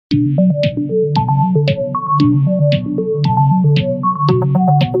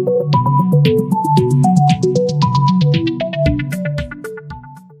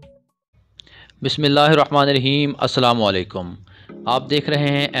بسم اللہ الرحمن الرحیم۔ السلام علیکم، آپ دیکھ رہے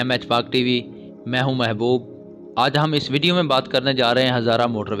ہیں MS پاک ٹی وی۔ میں ہوں محبوب۔ آج ہم اس ویڈیو میں بات کرنے جا رہے ہیں ہزارہ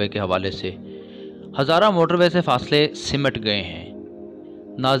موٹروے کے حوالے سے۔ ہزارہ موٹروے سے فاصلے سمٹ گئے ہیں۔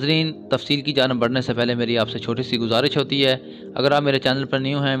 ناظرین، تفصیل کی جانب بڑھنے سے پہلے میری آپ سے چھوٹی سی گزارش ہوتی ہے، اگر آپ میرے چینل پر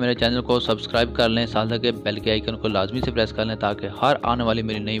نیو ہیں میرے چینل کو سبسکرائب کر لیں، ساتھ لگے بیل کے آئیکن کو لازمی سے پریس کر لیں تاکہ ہر آنے والی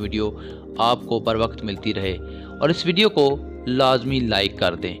میری نئی ویڈیو آپ کو پر وقت ملتی رہے، اور اس ویڈیو کو لازمی لائک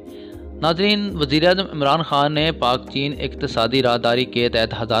کر دیں۔ ناظرین، وزیراعظم عمران خان نے پاک چین اقتصادی راہداری کے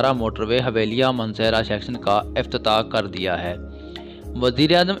تحت ہزارہ موٹروے حویلیہ منصہرہ سیکشن کا افتتاح کر دیا ہے۔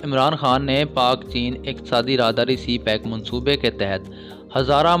 وزیراعظم عمران خان نے پاک چین اقتصادی راہداری سی پیک منصوبے کے تحت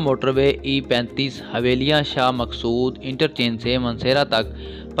ہزارہ موٹروے E35 حویلیہ شاہ مقصود انٹرچینج سے منصہرہ تک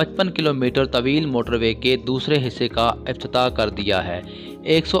 55 کلومیٹر طویل موٹروے کے دوسرے حصے کا افتتاح کر دیا ہے۔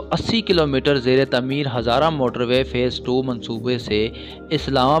 180 کلومیٹر زیر تعمیر ہزارہ موٹروے فیز 2 منصوبے سے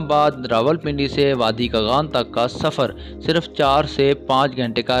اسلام آباد راولپنڈی سے وادی کاغان تک کا سفر صرف 4 سے 5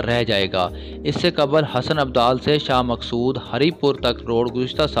 گھنٹے کا رہ جائے گا۔ اس سے قبل حسن عبدال سے شاہ مقصود ہریپور تک روڈ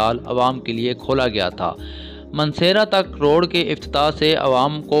گزشتہ سال عوام کے لیے کھولا گیا تھا۔ منصہرہ تک روڈ کے افتتاح سے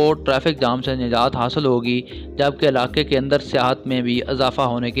عوام کو ٹریفک جام سے نجات حاصل ہوگی، جبکہ علاقے کے اندر سیاحت میں بھی اضافہ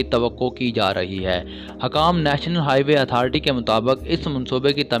ہونے کی توقع کی جا رہی ہے۔ حکام نیشنل ہائی وے اتھارٹی کے مطابق اس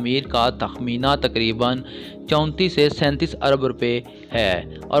منصوبے کی تعمیر کا تخمینہ تقریباً 34 سے 37 ارب روپے ہے،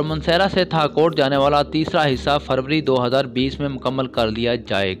 اور منصہرہ سے تھاکوٹ جانے والا تیسرا حصہ فروری 2020 میں مکمل کر لیا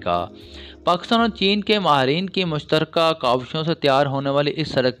جائے گا۔ پاکستان اور چین کے ماہرین کی مشترکہ کاوشوں سے تیار ہونے والی اس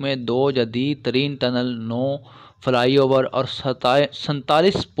سڑک میں 2 جدید ترین ٹنل، 9 فلائی اوور اور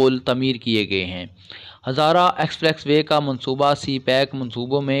 47 پل تعمیر کیے گئے ہیں۔ ہزارہ ایکسپریس وے کا منصوبہ سی پیک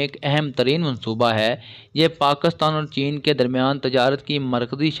منصوبوں میں ایک اہم ترین منصوبہ ہے۔ یہ پاکستان اور چین کے درمیان تجارت کی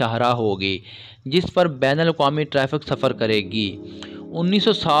مرکزی شاہراہ ہوگی، جس پر بین الاقوامی ٹریفک سفر کرے گی۔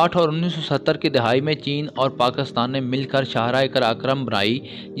 1960 اور 1970 کی دہائی میں چین اور پاکستان نے مل کر شاہراہ قراقرم بنائی،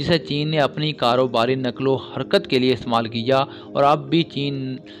 جسے چین نے اپنی کاروباری نقل و حرکت کے لیے استعمال کیا، اور اب بھی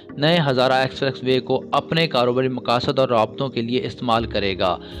چین نئے ہزارہ ایکسپریس وے کو اپنے کاروباری مقاصد اور رابطوں کے لیے استعمال کرے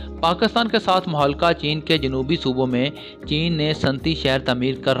گا۔ پاکستان کے ساتھ معلقہ چین کے جنوبی صوبوں میں چین نے صنعتی شہر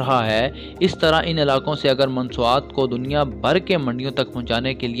تعمیر کر رہا ہے۔ اس طرح ان علاقوں سے اگر مصنوعات کو دنیا بھر کے منڈیوں تک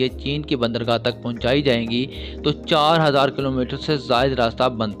پہنچانے کے لیے چین کی بندرگاہ تک پہنچائی جائیں گی تو 4000 کلومیٹر سے زائد راستہ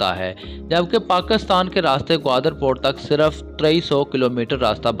بنتا ہے، جبکہ پاکستان کے راستے گوادر پورٹ تک صرف 2300 کلومیٹر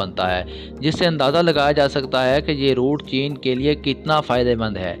راستہ بنتا ہے، جس سے اندازہ لگایا جا سکتا ہے کہ یہ روٹ چین کے لیے کتنا فائدہ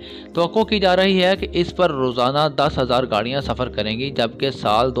مند ہے۔ توقع کی جا رہی ہے کہ اس پر روزانہ 10,000 گاڑیاں سفر کریں گی، جبکہ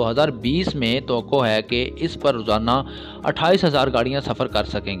سال 2020 میں توقع ہے کہ اس پر روزانہ 28,000 گاڑیاں سفر کر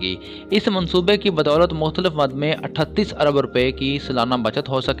سکیں گی۔ اس منصوبے کی بدولت مختلف مد میں 38 ارب روپے کی سالانہ بچت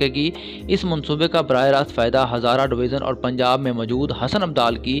ہو سکے گی۔ اس منصوبے کا براہ راست فائدہ ہزارہ ڈویژن اور پنجاب میں موجود حسن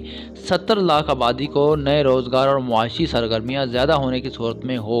عبدال کی 70 لاکھ آبادی کو نئے روزگار اور معاشی سرگرمیاں زیادہ ہونے کی صورت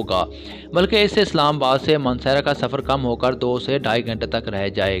میں ہوگا، بلکہ اس سے اسلام آباد سے منصہرہ کا سفر کم ہو کر 2 سے 2.5 گھنٹے تک رہ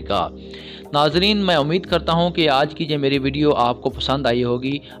جائے گا۔ ناظرین، میں امید کرتا ہوں کہ آج کی یہ میری ویڈیو آپ کو پسند آئی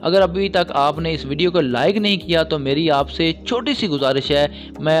ہوگی۔ اگر ابھی تک آپ نے اس ویڈیو کو لائک نہیں کیا تو میری آپ سے چھوٹی سی گزارش ہے،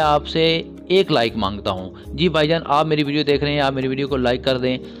 میں آپ سے 1 لائک مانگتا ہوں۔ جی بھائی جان، آپ میری ویڈیو دیکھ رہے ہیں، آپ میری ویڈیو کو لائک کر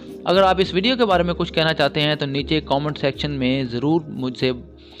دیں۔ اگر آپ اس ویڈیو کے بارے میں کچھ کہنا چاہتے ہیں تو نیچے کامنٹ سیکشن میں ضرور مجھ سے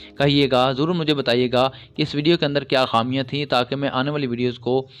کہیے گا، ضرور مجھے بتائیے گا کہ اس ویڈیو کے اندر کیا خامیاں تھیں، تاکہ میں آنے والی ویڈیوز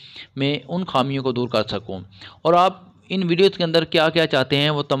کو میں ان خامیوں کو دور کر سکوں۔ اور آپ ان ویڈیوز کے اندر کیا کیا چاہتے ہیں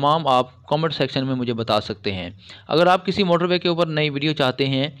وہ تمام آپ کامنٹ سیکشن میں مجھے بتا سکتے ہیں۔ اگر آپ کسی موٹروے کے اوپر نئی ویڈیو چاہتے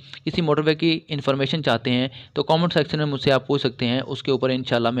ہیں، کسی موٹروے کی انفارمیشن چاہتے ہیں تو کامنٹ سیکشن میں مجھ سے آپ پوچھ سکتے ہیں، اس کے اوپر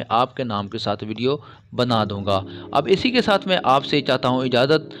انشاءاللہ میں آپ کے نام کے ساتھ ویڈیو بنا دوں گا۔ اب اسی کے ساتھ میں آپ سے چاہتا ہوں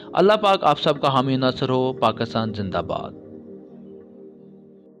اجازت۔ اللہ پاک آپ سب کا حامی و ناصر ہو۔ پاکستان زندہ باد۔